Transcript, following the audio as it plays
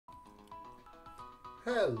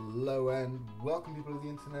Hello and welcome people of the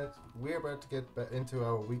internet. We're about to get into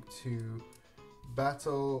our week 2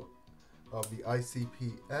 battle of the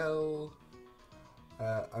ICPL.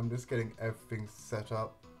 I'm just getting everything set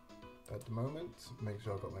up at the moment. Make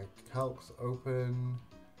sure I've got my calcs open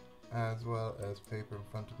as well as paper in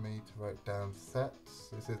front of me to write down sets.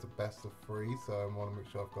 This is a best of 3, so I want to make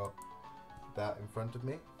sure I've got that in front of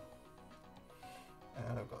me.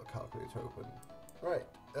 And I've got a calculator open. Right,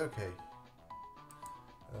 okay.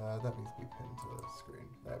 That needs to be pinned to the screen.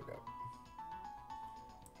 There we go.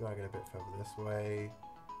 Drag it a bit further this way.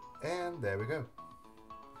 And there we go.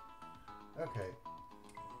 Okay.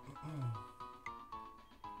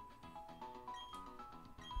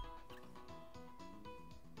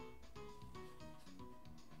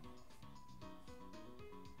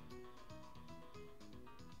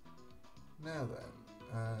 Now then,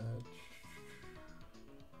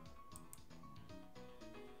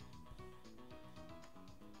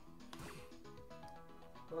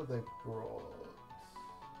 what have they brought?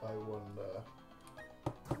 I wonder.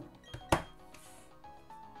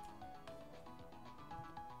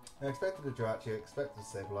 I expected a Jirachi, I expected a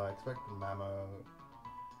Sableye, I expected a Mamo.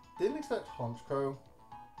 Didn't expect Honchkrow.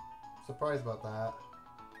 Surprised about that.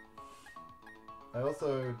 I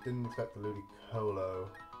also didn't expect the Ludicolo.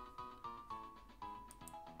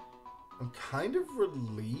 I'm kind of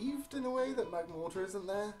relieved in a way that Magmortar isn't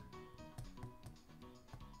there.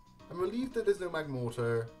 I'm relieved that there's no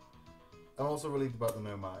Magmortar. I'm also relieved about the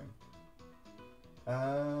no mine.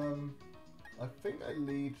 I think I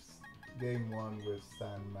lead game 1 with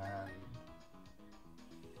Sandman.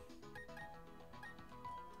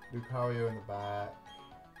 Lucario in the back.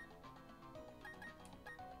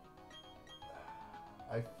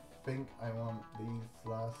 I think I want these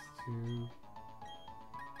last two.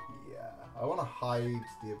 Yeah, I want to hide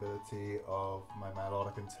the ability of my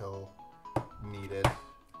Milotic until needed.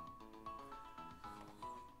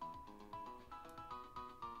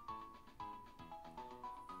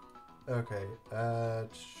 Okay,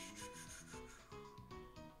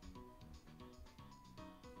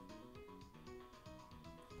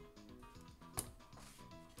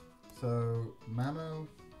 so Mamo,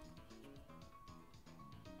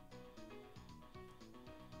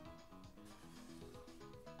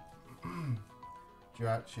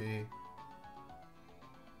 Jirachi,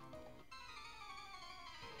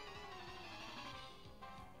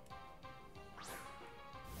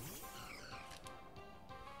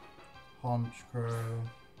 Honchkrow,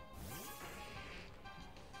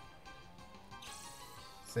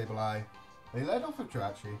 Sableye. They led off with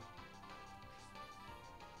Jirachi.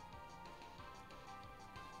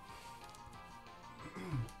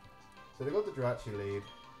 So they got the Jirachi lead.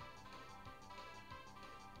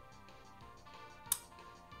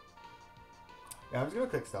 Yeah, I'm just gonna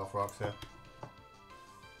click Stealth Rocks here.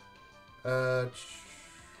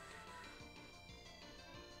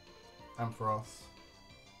 Ampharos.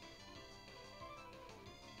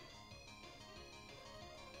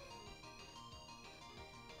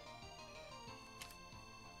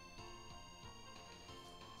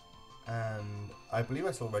 And I believe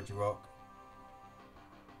I saw Regirock.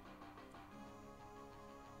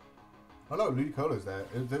 Oh no, Ludicolo's there.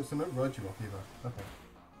 There's no Regirock either. Okay.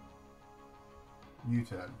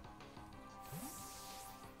 U-turn.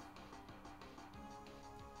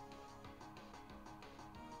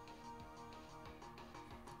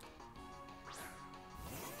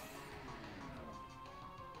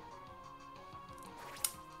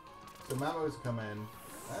 So Mamo's come in.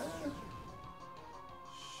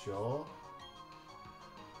 Sure.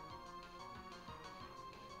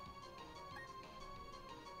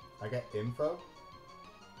 I get info?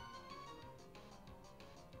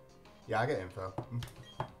 Yeah, I get info.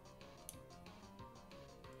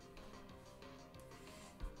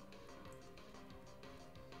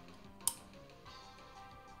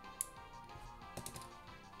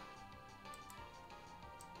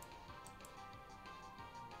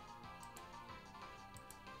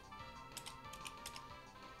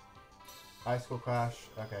 Icicle Crash,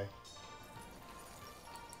 okay.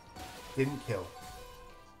 Didn't kill.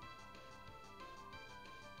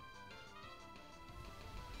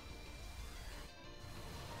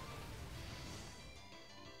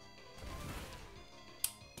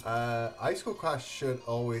 Icicle Crash should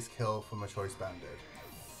always kill from a Choice Banded.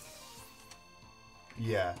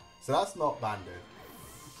 Yeah, so that's not banded.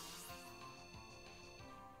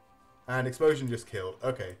 And Explosion just killed.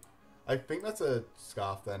 Okay. I think that's a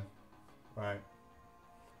Scarf then. Right.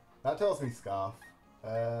 That tells me Scarf.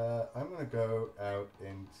 I'm going to go out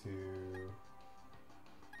into...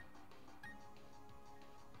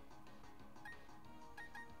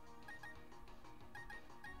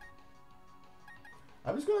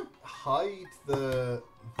 I'm just gonna hide the.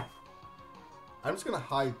 I'm just gonna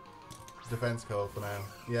hide defense code for now.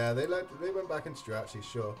 Yeah, they went back into Jirachi,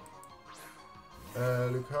 sure.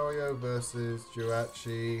 Lucario versus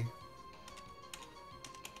Jirachi.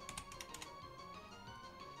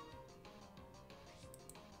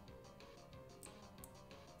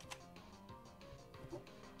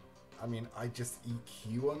 I mean, I just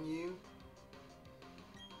EQ on you.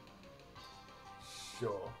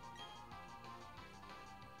 Sure.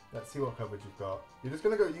 Let's see what coverage you've got. You're just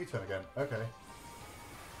gonna go U-turn again. Okay.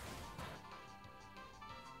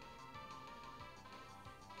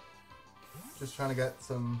 Just trying to get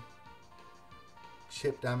some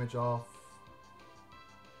chip damage off.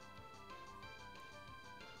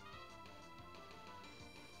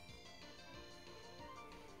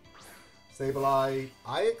 Sableye,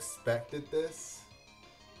 I expected this.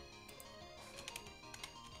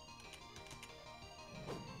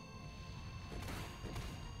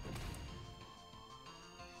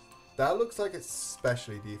 That looks like it's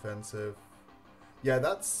specially defensive. Yeah,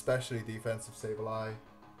 that's specially defensive Sableye.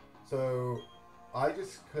 So I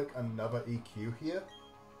just click another EQ here.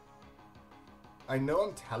 I know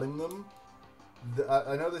I'm telling them.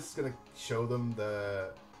 I know this is going to show them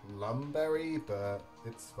the Lumberry, but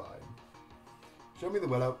it's fine. Show me the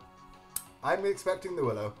Willow. I'm expecting the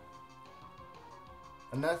Willow.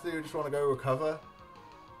 Unless you just want to go recover,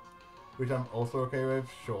 which I'm also okay with.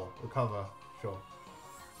 Sure, recover. Sure.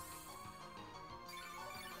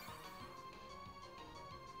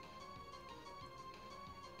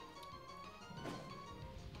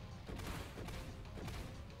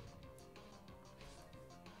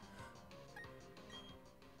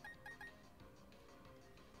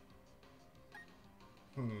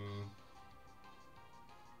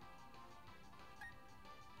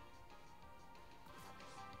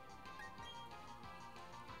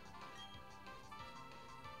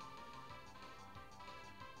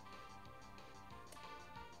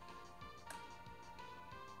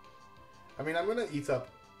 I mean, I'm going to eat up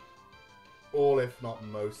all, if not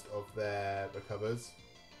most, of their recovers.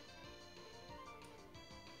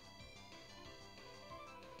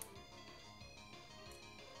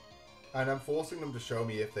 And I'm forcing them to show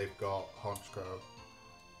me if they've got Honchkrow.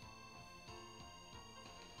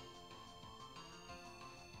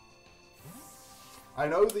 I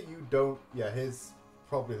know that you don't... Yeah, his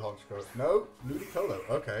probably Honchkrow. No, Ludicolo.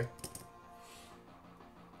 Okay.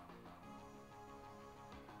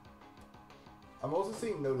 I'm also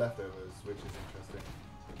seeing no leftovers, which is interesting.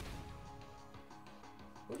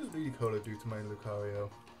 What does Ludicolo do to my Lucario?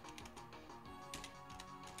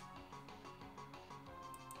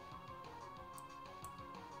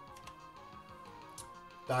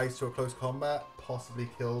 Dies to a close combat, possibly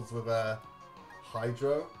kills with a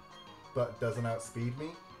Hydro, but doesn't outspeed me.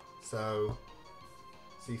 So,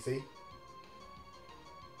 CC.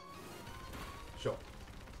 Sure.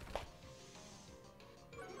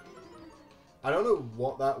 I don't know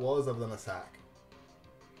what that was other than a sack.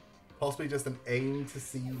 Possibly just an aim to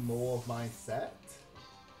see more of my set.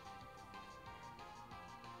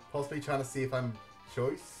 Possibly trying to see if I'm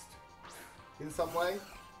choiced in some way.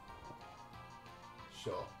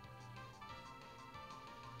 Sure.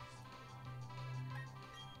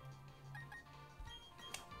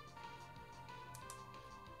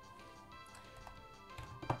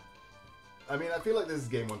 I mean, I feel like this is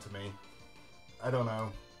game one to me. I don't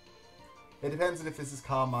know. It depends on if this is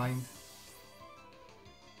Calm Mind.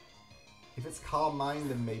 If it's Calm Mind,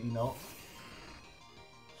 then maybe not.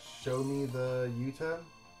 Show me the U-turn.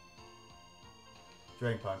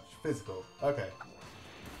 Drain Punch. Physical. Okay.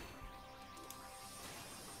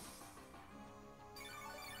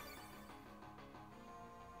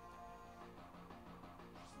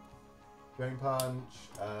 Drain Punch.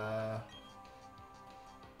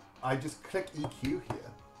 I just click EQ here.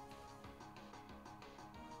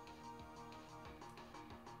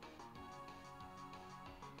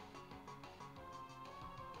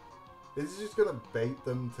 This is just gonna bait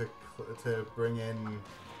them to bring in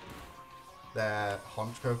their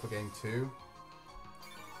Honchkrow for game 2,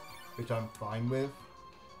 which I'm fine with.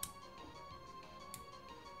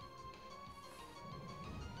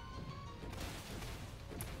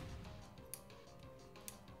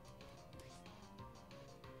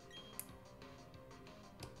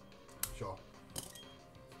 Sure.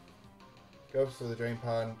 Goes for the Drain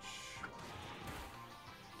Punch.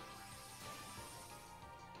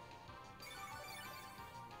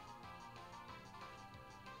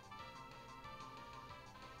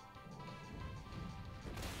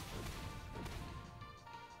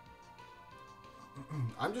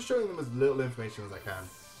 I'm just showing them as little information as I can.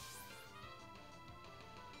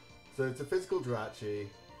 So it's a physical Jirachi.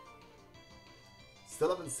 Still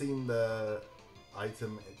haven't seen the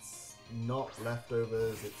item. It's not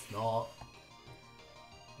leftovers. It's not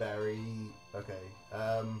berry. Okay.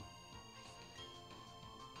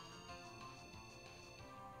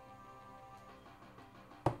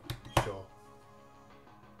 Sure.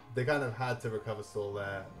 They kind of had to recover Soul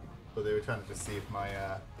there, but they were trying to just see if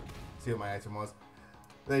see what my item was.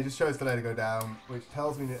 They just chose to let it go down, which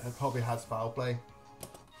tells me that it probably has foul play.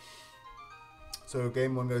 So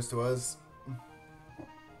game 1 goes to us.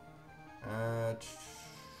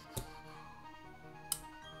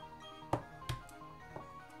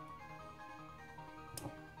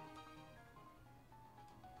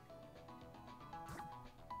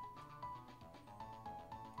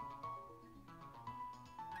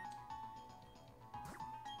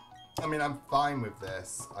 I mean, I'm fine with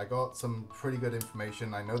this. I got some pretty good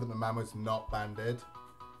information. I know that my Mama's not banded,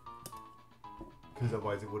 because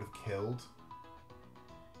otherwise it would have killed.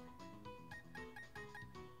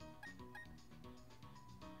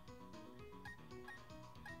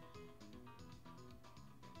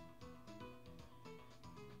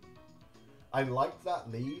 I liked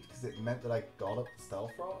that lead because it meant that I got up the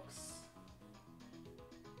Stealth Rocks.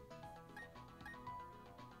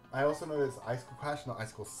 I also know there's Icicle Crash, not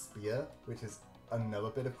Icicle Spear, which is another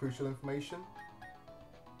bit of crucial information.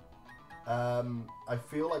 I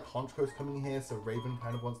feel like Honchko's coming here, so Raven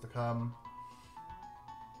kind of wants to come.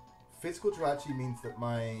 Physical Jirachi means that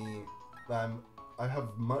I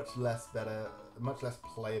have much less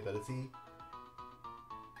playability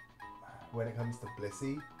when it comes to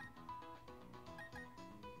Blissey.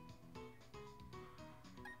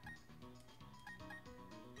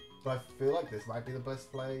 But I feel like this might be the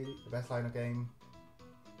best line of game.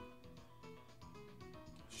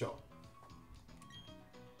 Sure.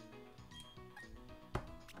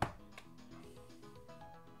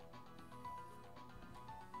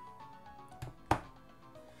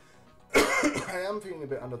 I am feeling a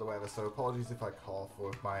bit under the weather, so apologies if I cough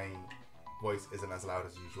or if my voice isn't as loud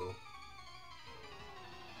as usual.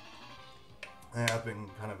 I've been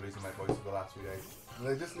kind of losing my voice for the last few days.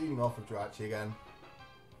 They're just leading off with Jirachi again.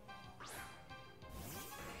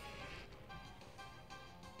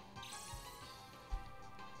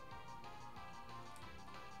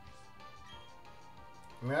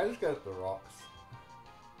 I mean, I just get the rocks.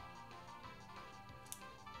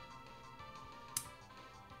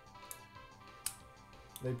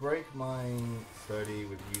 They break mine sturdy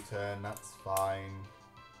with U-turn, that's fine.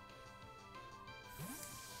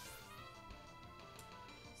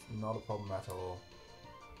 It's not a problem at all.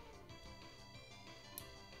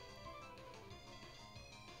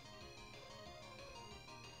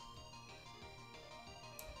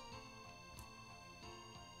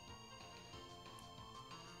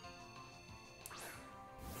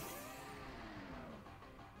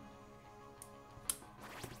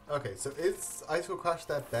 Okay, so is Icicle Crash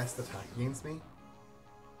their best attack against me?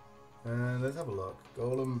 Let's have a look.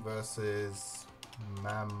 Golem versus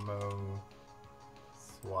Mammo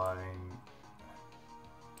Swine.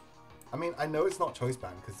 I mean, I know it's not choice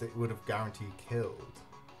band because it would have guaranteed killed.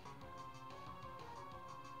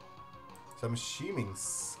 So I'm assuming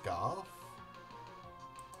Scarf?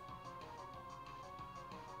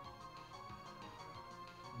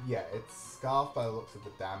 Yeah, it's Scarf by the looks of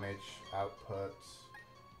the damage output.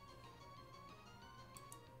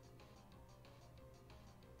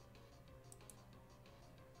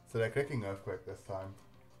 So they're clicking Earthquake this time.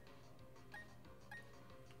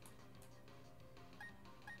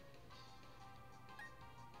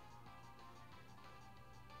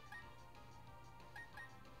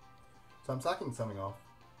 So I'm sacking something off.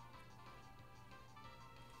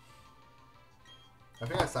 I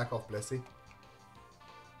think I sack off Blissey.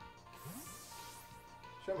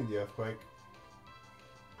 Show me the Earthquake.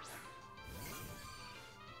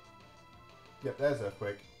 Yep, there's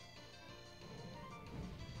Earthquake.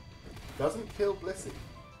 Doesn't kill Blissey.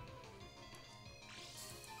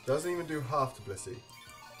 Doesn't even do half to Blissey.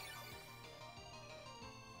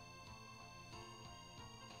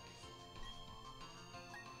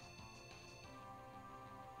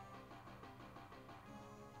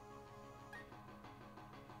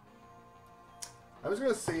 I'm just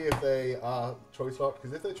going to see if they are choice locked,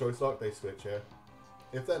 because if they're choice locked, they switch here.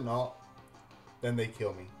 If they're not, then they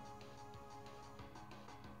kill me.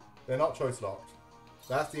 They're not choice locked.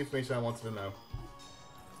 That's the information I wanted to know.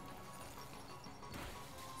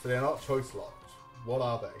 So they're not choice locked. What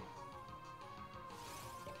are they?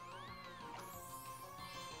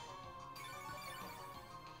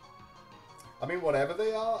 I mean, whatever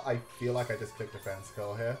they are, I feel like I just click defense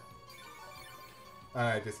call here. And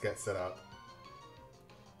I just get set up.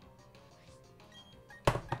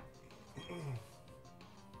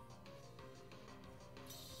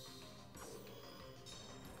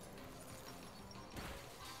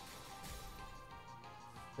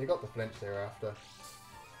 They got the flinch thereafter.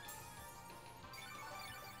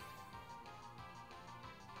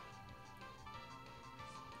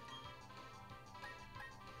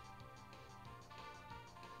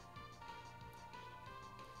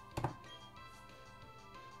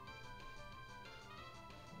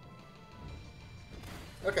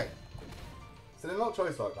 Okay. So they're not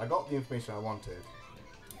choice locked. I got the information I wanted.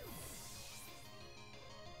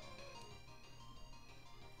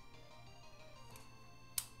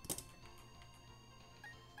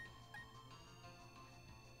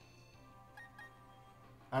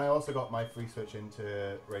 And I also got my free switch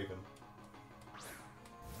into Raven.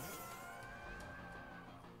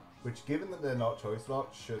 Which, given that they're not choice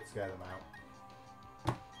locked, should scare them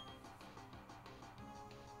out.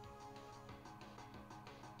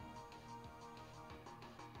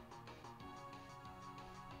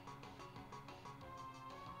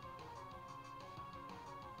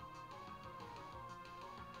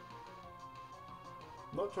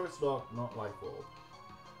 Not choice locked, not life orb.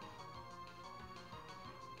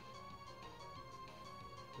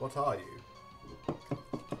 What are you?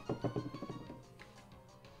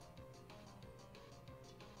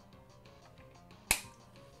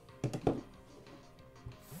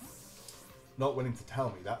 Not willing to tell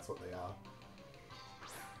me, that's what they are.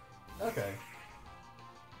 Okay.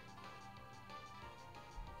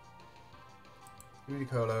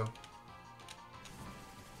 Ludicolo.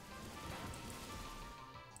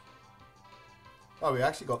 Oh, we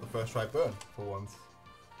actually got the first try burn for once.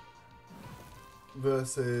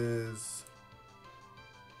 Versus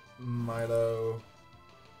Milo.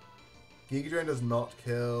 Giga Drain does not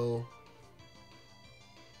kill.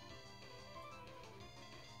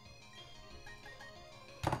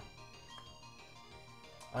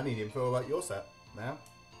 I need info about your set now.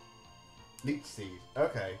 Leech Seed.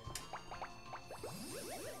 Okay.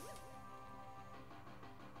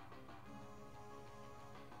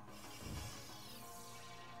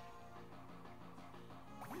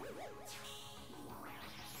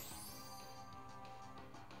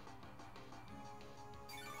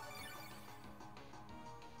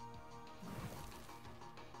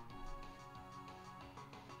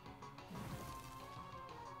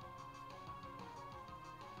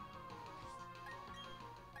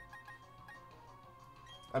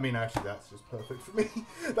 I mean, actually, that's just perfect for me.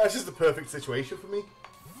 That's just the perfect situation for me.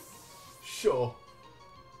 Sure.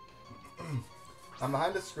 I'm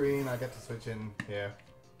behind the screen. I get to switch in here.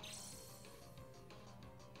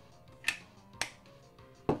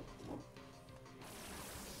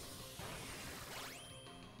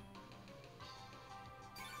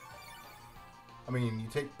 I mean, you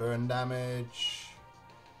take burn damage,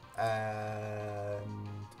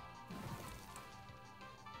 and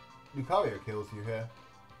Lucario kills you here.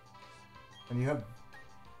 And you have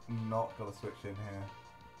not got a switch in here.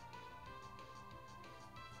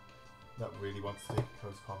 That really wants to take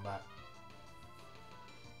close combat.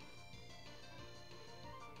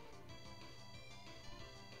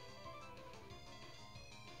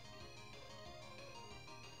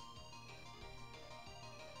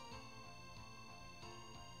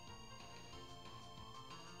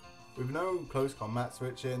 With no close combat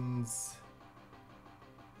switch-ins,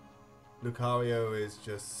 Lucario is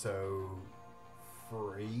just so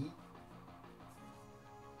free.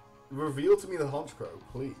 Reveal to me the Honchkrow,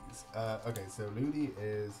 please. Okay, so Ludi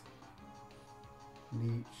is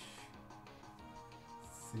Leech,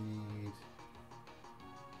 Seed,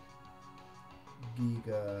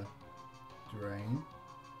 Giga Drain.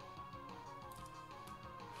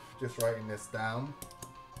 Just writing this down.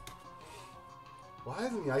 Why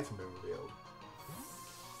hasn't the item been revealed?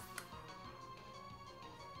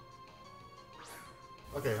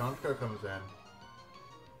 Okay, Honchkrow comes in,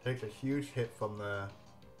 takes a huge hit from the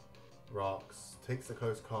rocks, takes the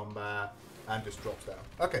close combat, and just drops down.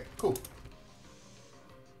 Okay, cool.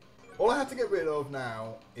 All I have to get rid of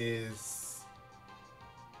now is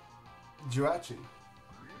Jirachi.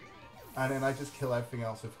 And then I just kill everything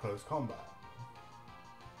else with close combat.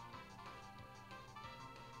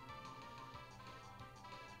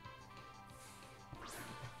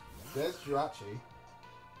 There's Jirachi.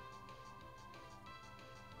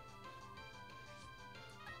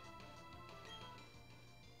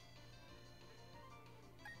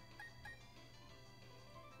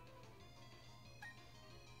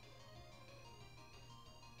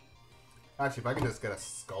 Actually, if I can just get a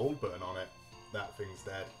skull burn on it, that thing's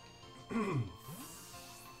dead.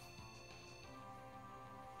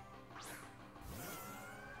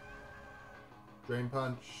 Drain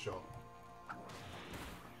Punch, sure.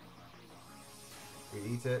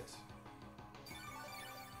 We eat it.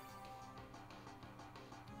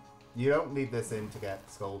 You don't need this in to get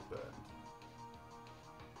Skull burned.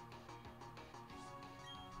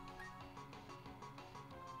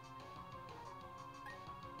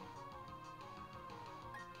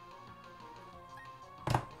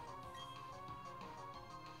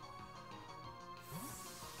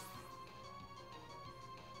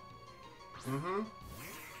 Mm-hmm.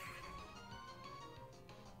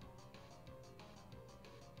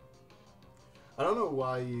 I don't know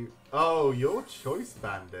why you... Oh, your choice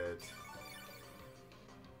banded.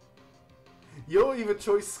 You're either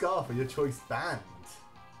choice scarf or your choice band.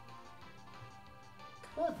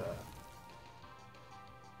 Clever.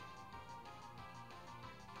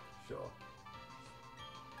 Sure.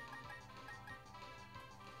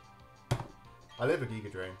 I live a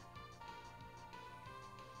Giga Drain.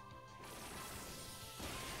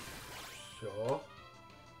 Sure.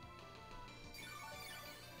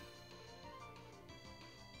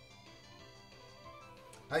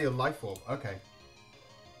 Ah, your life orb. Okay.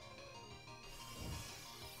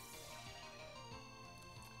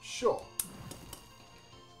 Sure.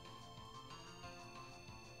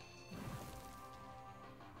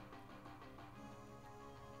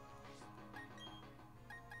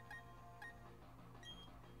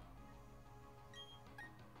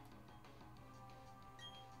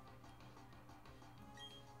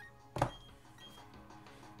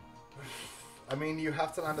 I mean, you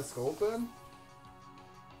have to land a Skull Burn.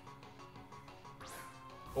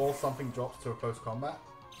 Or something drops to a close combat.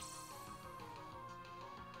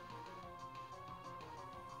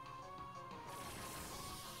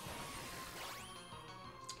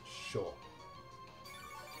 Sure.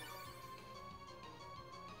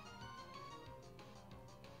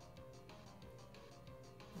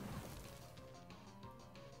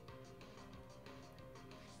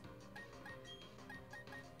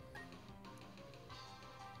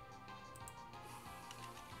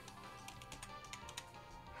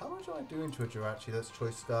 How much am I doing to a Jirachi that's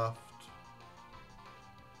choice scarfed?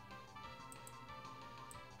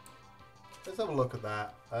 Let's have a look at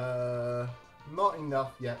that. Not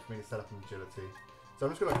enough yet for me to set up an agility. So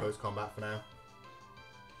I'm just going to close combat for now.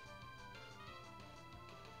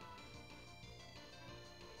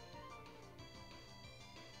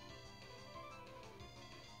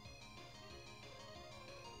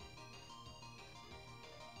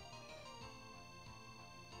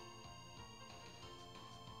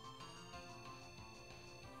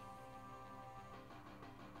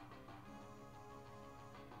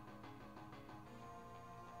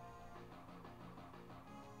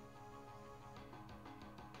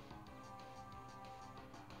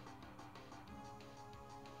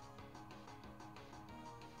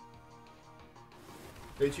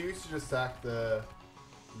 They choose to just sack the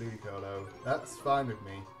Ludicolo. That's fine with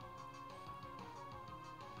me.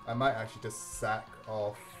 I might actually just sack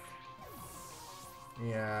off...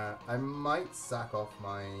 Yeah, I might sack off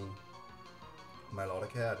my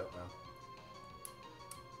Melodic Hair, I don't know.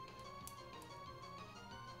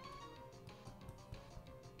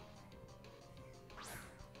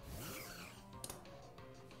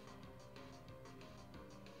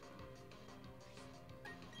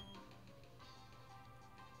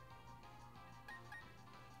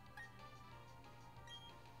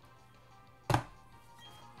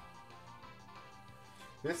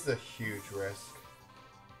 This is a huge risk.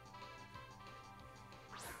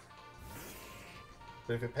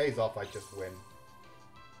 But if it pays off, I just win.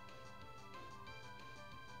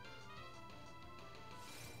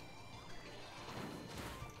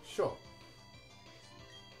 Sure.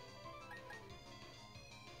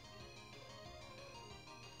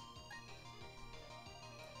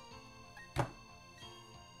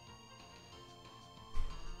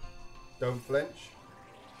 Don't flinch.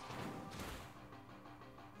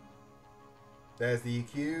 There's the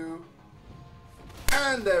EQ.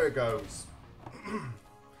 And there it goes.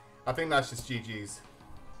 I think that's just GG's.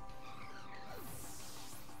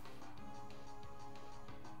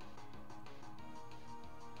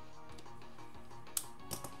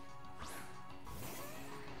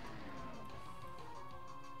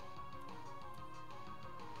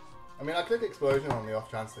 I mean, I click Explosion on the off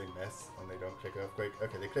chance they miss and they don't click Earthquake.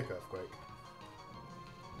 Okay, they click Earthquake.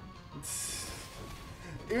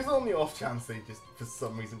 It was on the off chance they just, for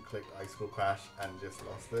some reason, clicked Ice School Crash and just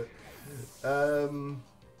lost it.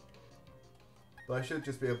 But I should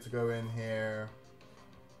just be able to go in here.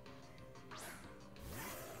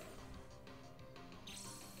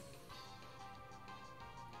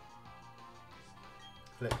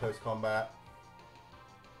 Click Close Combat.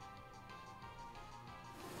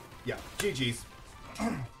 Yeah, GG's.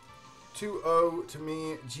 2-0 to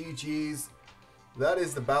me, GG's. That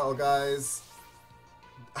is the battle, guys.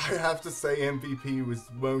 I have to say MVP was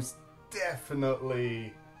most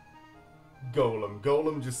definitely Golem.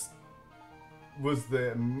 Golem just was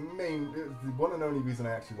the one and only reason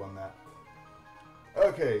I actually won that.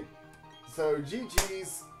 Okay, so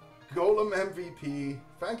GG's, Golem MVP.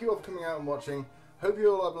 Thank you all for coming out and watching. Hope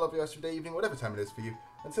you all have a lovely rest of your day, evening, whatever time it is for you.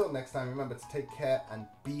 Until next time, remember to take care and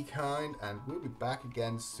be kind, and we'll be back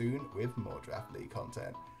again soon with more Draft League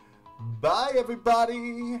content. Bye,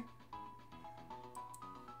 everybody!